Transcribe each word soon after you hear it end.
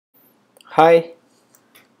Hi,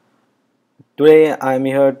 today I'm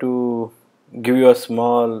here to give you a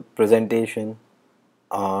small presentation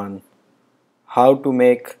on how to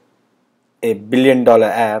make a $1 billion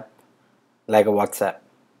app like a WhatsApp.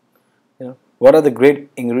 What are the great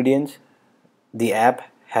ingredients the app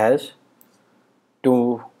has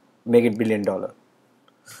to make it $1 billion?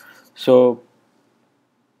 So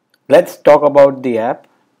let's talk about the app.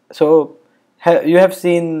 So you have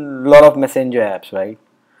seen a lot of messenger apps, right?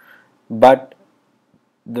 But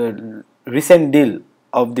the recent deal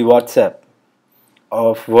of the WhatsApp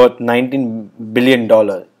of worth $19 billion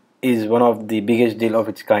is one of the biggest deal of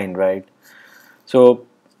its kind, right? So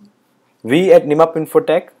we at Nimap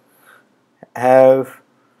Infotech have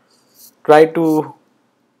tried to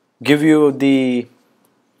give you the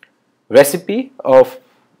recipe of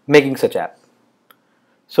making such app.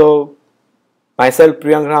 So myself,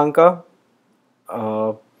 Priyank Ranka,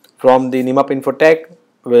 uh, from the Nimap Infotech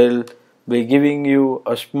will be giving you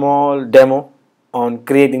a small demo on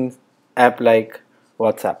creating app like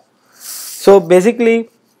WhatsApp. So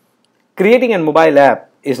basically, creating a mobile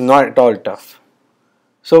app is not at all tough.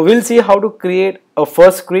 So we'll see how to create a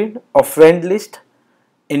first screen of friend list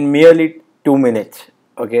in merely 2 minutes.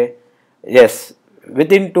 Okay, yes,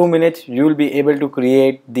 within 2 minutes you will be able to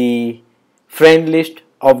create the friend list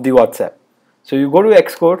of the WhatsApp. So you go to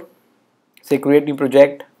Xcode, say create new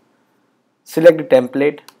project, select the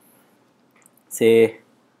template, say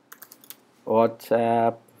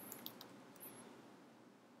WhatsApp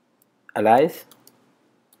allies.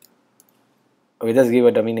 We just give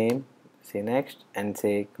a dummy name, say next, and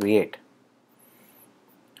say create.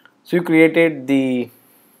 So you created there's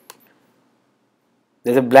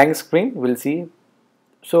a blank screen, we'll see.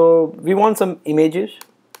 So we want some images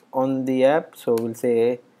on the app, so we'll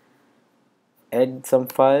say add some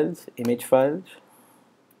files, image files.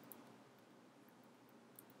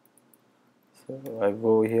 So I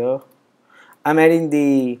go here, I'm adding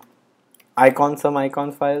the some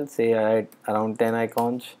icon files, say I add around 10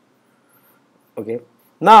 icons. Okay,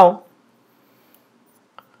 now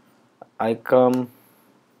I come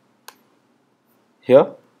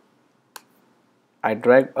here, I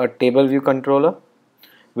drag a table view controller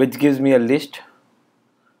which gives me a list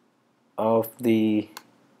of the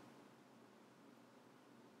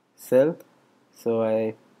cell. So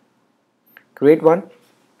I create one.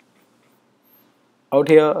 Out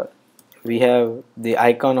here we have the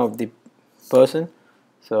icon of the person,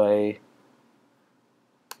 so I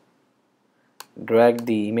drag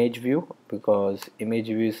the image view because image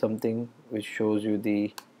view is something which shows you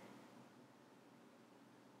the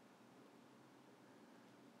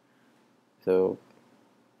so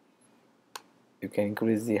you can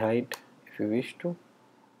increase the height if you wish to,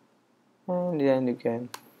 and then you can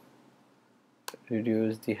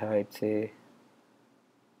reduce the height, say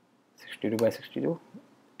 62 by 62,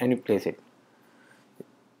 and you place it.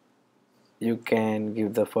 You can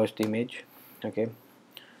give the first image. Okay,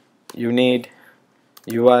 you need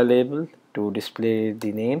URL label to display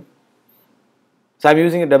the name, so I'm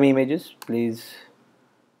using a dummy images. Please,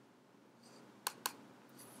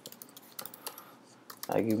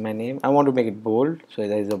 I give my name. I want to make it bold, so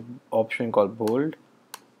there is a option called bold.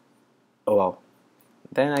 Oh wow.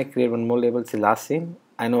 Then I create one more label, say last scene.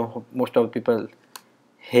 I know most of the people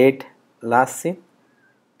hate last scene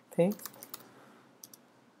thing.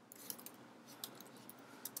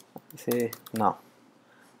 Say now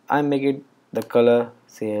I make it the color,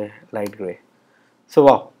 say light gray. So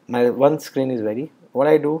wow, my one screen is ready. What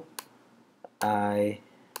I do, I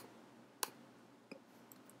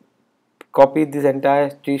copy this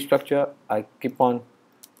entire tree structure. I keep on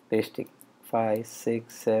pasting 5,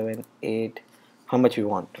 6, 7, 8, how much you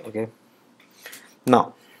want. Okay,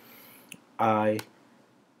 now I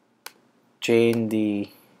change the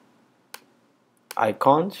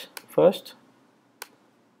icons first.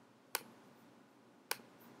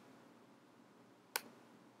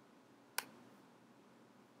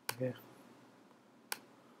 Okay.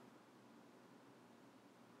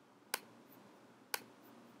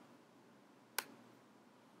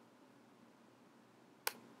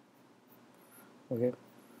 Okay.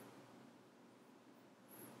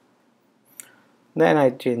 Then I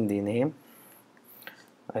change the name.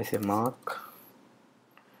 I say Mark,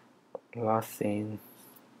 last scene,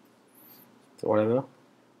 so whatever,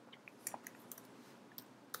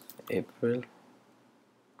 April.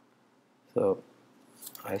 So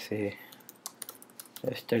I say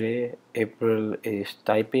yesterday, April is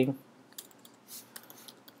typing.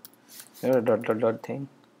 Dot thing.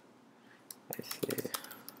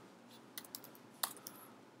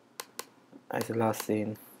 I say last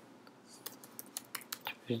scene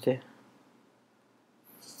Tuesday.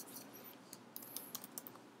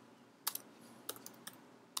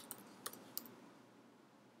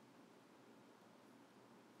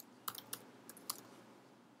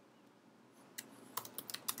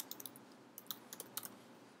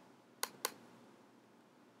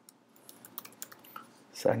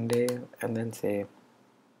 Sunday and then say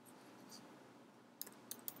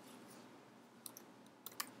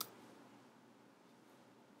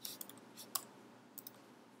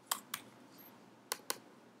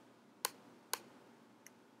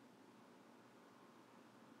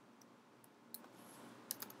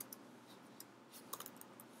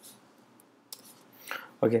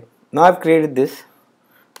okay. Now I've created this.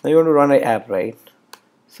 Now you want to run an app, right?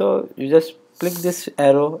 So you just click this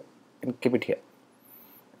arrow and keep it here,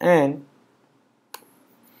 and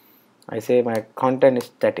I say my content is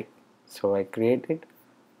static, so I create it.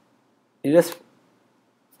 You just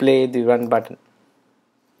play the run button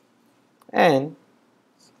and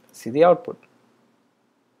see the output.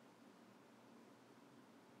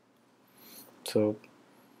 So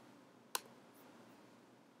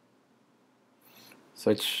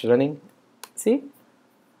it's running. See,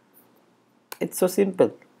 it's so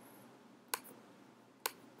simple.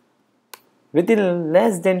 Within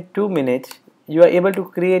less than 2 minutes, you are able to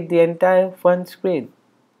create the entire fun screen.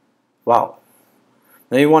 Wow.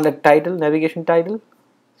 Now you want a title, navigation title.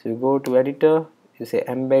 So you go to editor, you say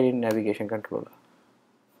embed in navigation controller.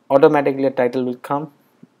 Automatically a title will come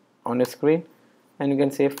on the screen, and you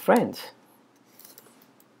can say friends.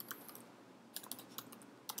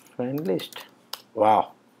 Friend list.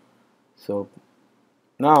 Wow. So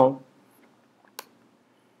now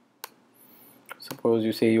suppose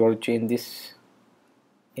you say you want to change this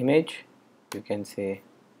image, you can say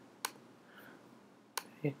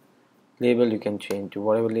label, you can change to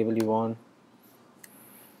whatever label you want.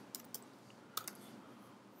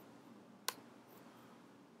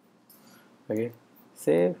 Okay,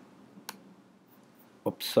 save.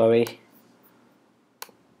 Oops, sorry.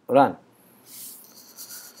 Run.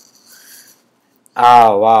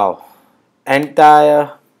 Ah, wow.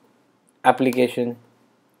 Entire application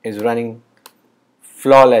is running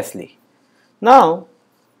flawlessly. Now,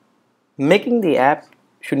 making the app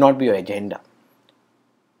should not be your agenda.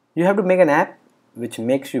 You have to make an app which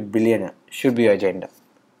makes you billionaire, should be your agenda.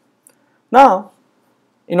 Now,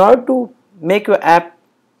 in order to make your app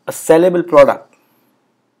a sellable product,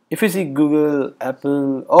 if you see Google,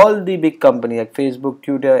 Apple, all the big companies like Facebook,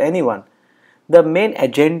 Twitter, anyone, the main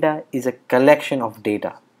agenda is a collection of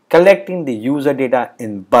data, collecting the user data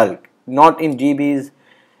in bulk, not in GBs,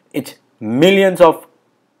 it's millions of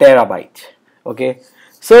terabytes. Okay,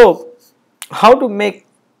 so how to make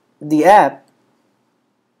the app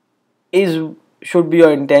should be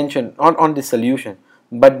your intention, not on the solution,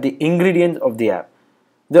 but the ingredients of the app.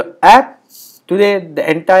 The app today, the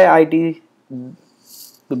entire IT,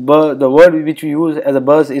 the word which we use as a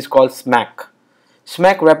buzz is called SMAC.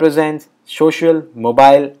 SMAC represents social,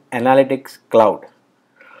 mobile, analytics, cloud.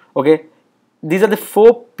 Okay, these are the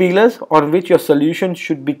 4 pillars on which your solution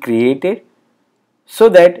should be created, so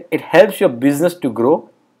that it helps your business to grow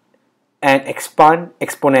and expand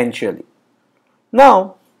exponentially.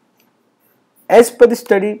 Now, as per the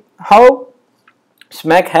study, how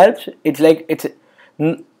SMAC helps,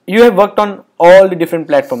 you have worked on all the different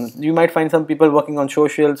platforms. You might find some people working on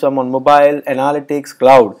social, some on mobile, analytics,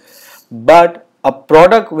 cloud, but a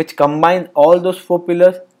product which combines all those 4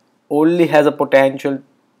 pillars only has a potential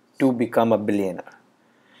to become a billionaire.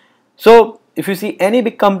 So if you see any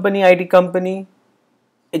big company, IT company,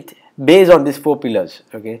 it's based on these 4 pillars.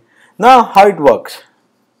 Okay, now how it works?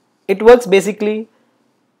 It works basically,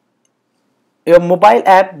 your mobile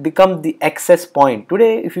app becomes the access point.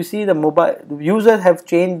 Today, if you see, the users have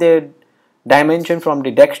changed their dimension from the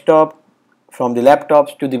desktop, from the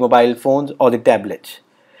laptops to the mobile phones or the tablets.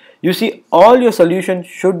 You see, all your solutions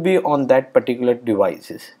should be on that particular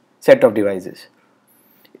set of devices.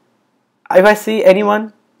 If I see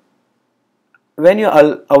anyone, when you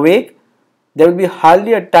are awake, there will be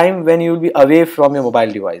hardly a time when you will be away from your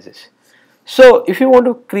mobile devices. So if you want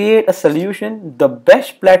to create a solution, the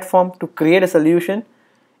best platform to create a solution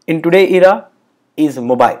in today's era is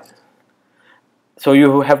mobile. So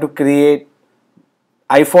you have to create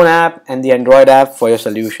iPhone app and the Android app for your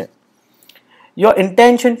solution. Your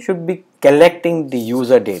intention should be collecting the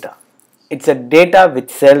user data. It's a data which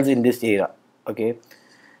sells in this era. Okay.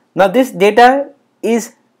 Now this data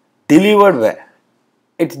is delivered where?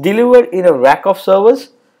 It's delivered in a rack of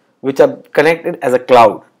servers which are connected as a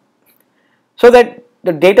cloud, so that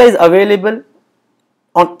the data is available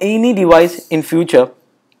on any device in future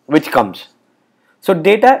which comes. So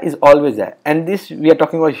data is always there, and this we are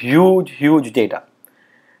talking about huge data.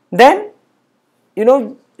 Then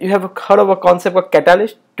you have heard of a concept of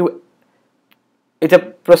catalyst. It's a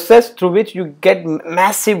process through which you get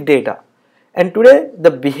massive data, and today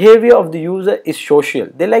the behavior of the user is social.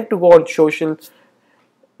 They like to go on social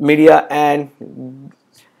media and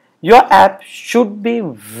your app should be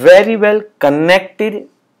very well connected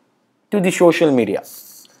to the social media,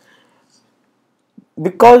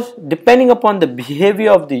 because depending upon the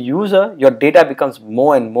behavior of the user, your data becomes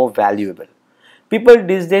more and more valuable. People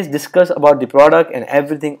these days discuss about the product and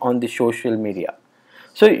everything on the social media.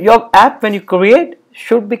 So your app, when you create,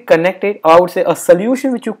 should be connected, or I would say a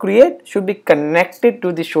solution which you create should be connected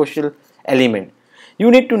to the social element.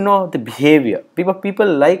 You need to know the behavior.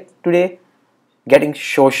 People like today getting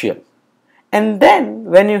social. And then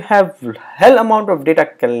when you have hell amount of data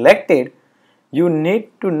collected, you need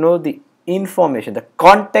to know the information, the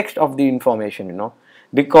context of the information,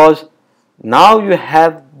 because now you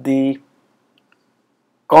have the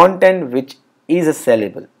content which is a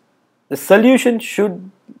sellable. The solution should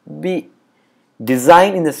be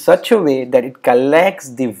designed in such a way that it collects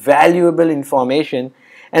the valuable information,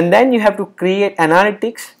 and then you have to create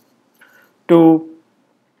analytics to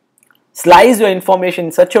slice your information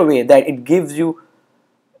in such a way that it gives you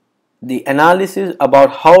the analysis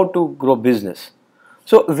about how to grow business.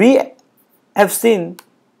 So we have seen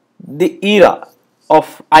the era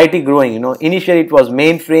of IT growing. Initially it was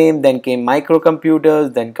mainframe, then came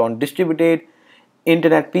microcomputers, then came distributed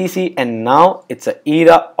internet PC, and now it's an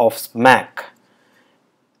era of SMAC.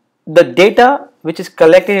 The data which is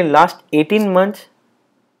collected in last 18 months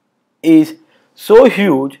is so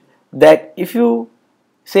huge that if you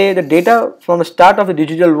say the data from the start of the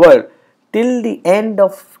digital world till the end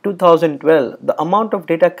of 2012, the amount of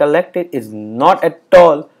data collected is not at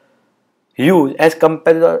all huge as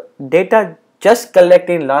compared to the data just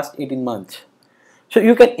collected in last 18 months. So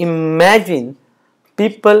you can imagine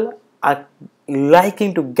people are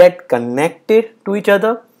liking to get connected to each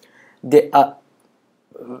other. They are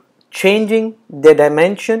changing their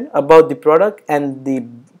dimension about the product and the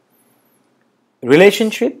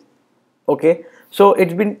relationship. Okay, so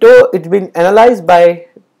it's been analyzed by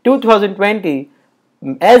 2020,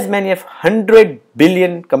 as many as 100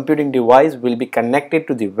 billion computing devices will be connected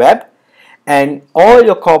to the web, and all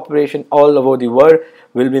your corporation all over the world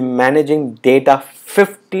will be managing data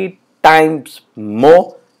 50 times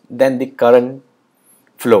more than the current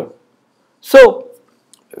flow. So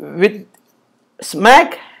with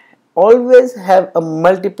SMAC always have a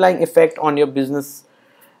multiplying effect on your business,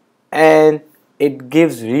 and it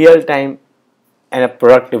gives real time and a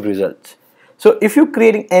productive results. So if you're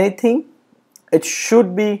creating anything, it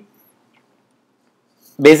should be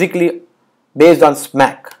basically based on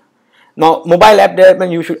SMAC. Now mobile app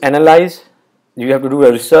development, you should analyze, you have to do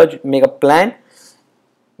a research, make a plan,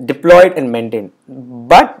 deploy it and maintain.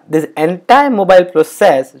 But this entire mobile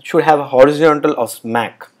process should have a horizontal of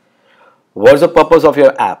SMAC. What's the purpose of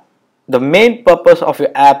your app? The main purpose of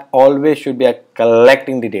your app always should be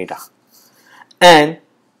collecting the data and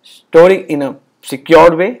storing in a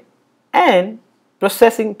secured way and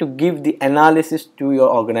processing to give the analysis to your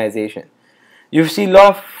organization. You see a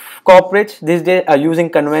lot of corporates these days are using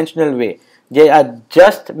conventional way. They are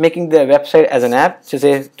just making their website as an app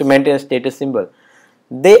to maintain a status symbol.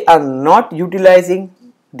 They are not utilizing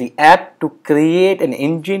the app to create an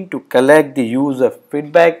engine to collect the user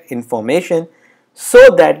feedback information,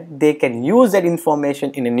 so that they can use that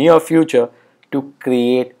information in the near future to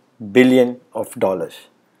create billions of dollars.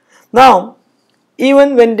 Now,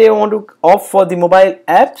 even when they want to opt for the mobile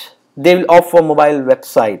apps, they will opt for mobile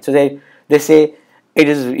websites. So they say it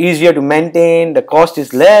is easier to maintain, the cost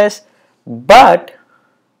is less, but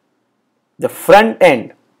the front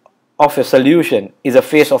end of your solution is a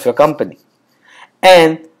face of your company.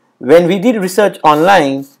 And when we did research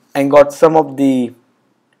online and got some of the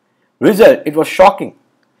result, it was shocking.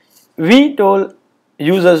 We told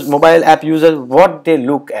users, mobile app users, what they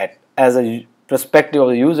look at as a perspective of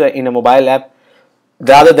the user in a mobile app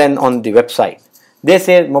rather than on the website. They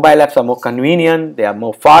say mobile apps are more convenient, they are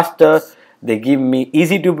more faster, they give me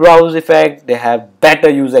easy to browse effect, they have better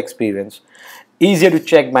user experience, easier to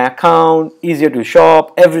check my account, easier to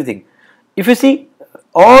shop, everything. If you see,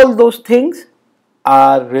 all those things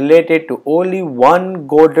are related to only one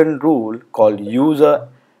golden rule called user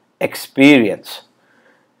experience.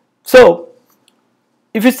 So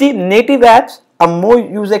if you see, native apps are more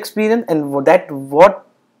user experience, and that what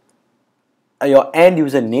your end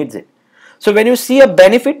user needs it. So when you see a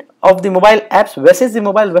benefit of the mobile apps versus the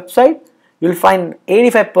mobile website, you will find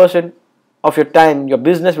 85% of your time your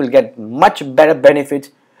business will get much better benefits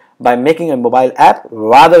by making a mobile app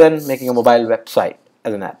rather than making a mobile website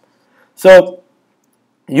as an app. So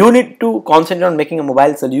you need to concentrate on making a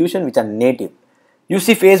mobile solution which are native. You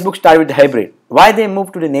see Facebook start with hybrid. Why they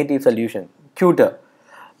move to the native solution? Cuter.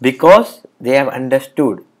 Because they have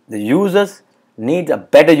understood the users needs a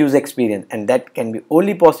better user experience, and that can be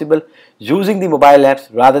only possible using the mobile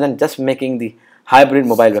apps rather than just making the hybrid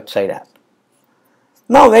mobile website app.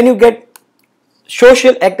 Now when you get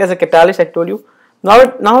social act as a catalyst, I told you,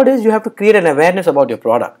 nowadays you have to create an awareness about your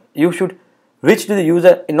product. You should reach to the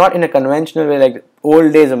user not in a conventional way like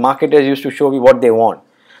old days marketers used to show me what they want.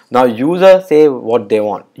 Now users say what they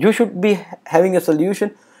want. You should be having a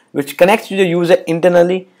solution which connects to the user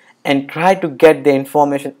internally and try to get the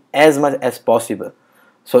information as much as possible,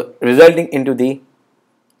 so resulting into the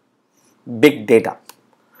big data.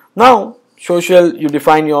 Now social, you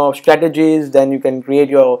define your strategies, then you can create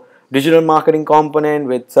your digital marketing component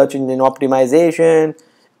with search engine optimization,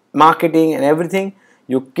 marketing and everything.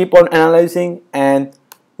 You keep on analyzing, and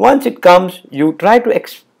once it comes you try to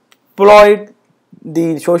exploit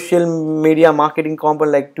the social media marketing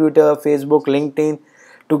component like Twitter, Facebook, LinkedIn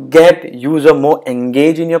to get user more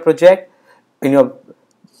engaged in your project, in your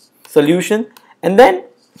solution. And then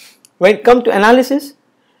when it comes to analysis,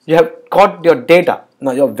 you have got your data.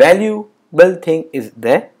 Now your valuable thing is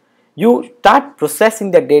there. You start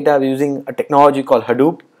processing that data using a technology called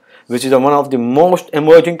Hadoop, which is one of the most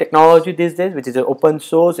emerging technology these days, which is an open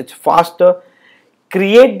source. It's faster.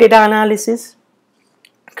 Create data analysis,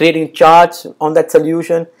 creating charts on that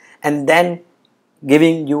solution, and then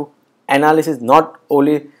giving you analysis. Not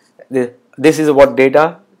only this is what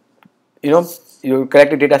data, your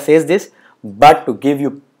collected data says this, but to give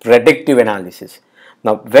you predictive analysis.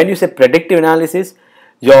 Now when you say predictive analysis,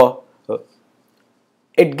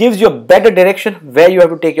 it gives you a better direction where you have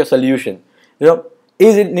to take your solution.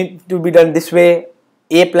 Is it need to be done this way,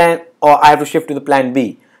 A plan, or I have to shift to the plan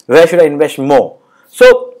B? Where should I invest more?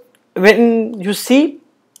 So when you see,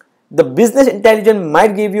 the business intelligence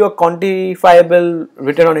might give you a quantifiable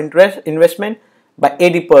return on investment by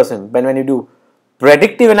 80%, but when you do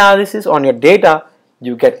predictive analysis on your data,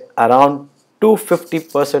 you get around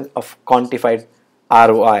 250% of quantified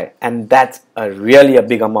ROI, and that's really a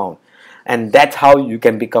big amount, and that's how you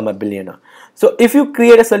can become a billionaire. So if you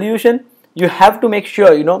create a solution, you have to make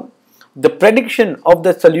sure the prediction of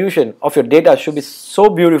the solution of your data should be so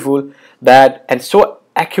beautiful that and so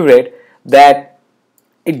accurate that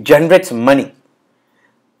it generates money.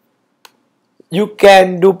 You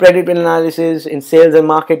can do predictive analysis in sales and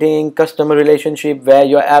marketing, customer relationship, where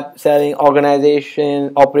your app selling,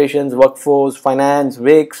 organization, operations, workforce, finance,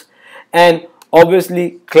 risks, and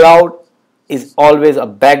obviously cloud is always a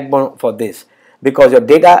backbone for this, because your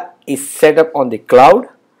data is set up on the cloud,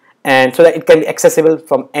 and so that it can be accessible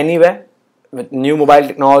from anywhere with new mobile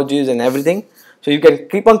technologies and everything. So you can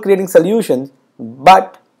keep on creating solutions,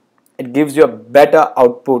 but it gives you a better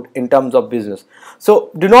output in terms of business.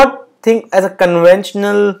 So do not think as a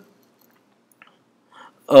conventional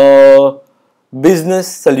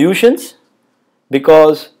business solutions,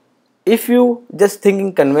 because if you just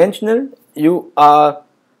thinking conventional, you are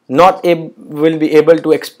not will be able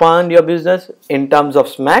to expand your business in terms of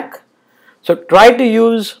SMAC. So try to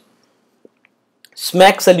use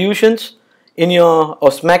SMAC solutions in your, or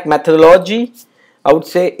SMAC methodology, I would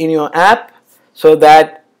say, in your app, so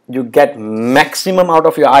that you get maximum out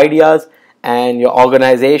of your ideas, and your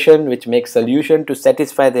organization which makes solution to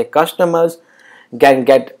satisfy their customers can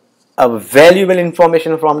get a valuable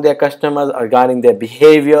information from their customers regarding their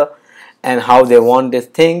behavior and how they want these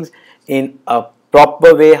things in a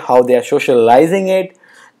proper way, how they are socializing it,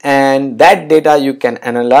 and that data you can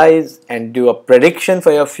analyze and do a prediction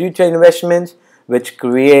for your future investments, which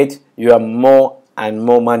creates your more and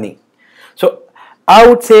more money. So I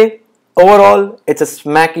would say overall it's a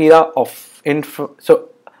SMAC era of so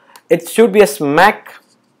it should be a SMAC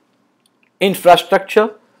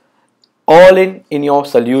infrastructure all in your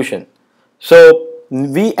solution. So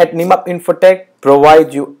we at Nimap Infotech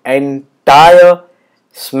provide you entire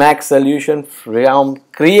SMAC solution from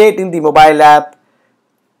creating the mobile app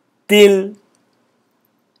till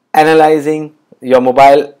analyzing your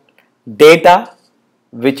mobile data,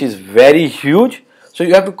 which is very huge. So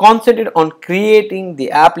you have to concentrate on creating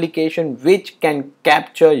the application which can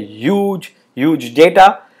capture huge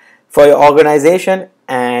data for your organization,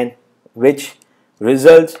 and which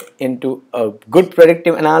results into a good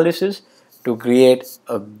predictive analysis to create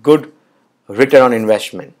a good return on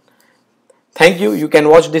investment. Thank you. You can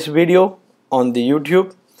watch this video on the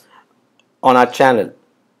YouTube on our channel.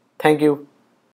 Thank you.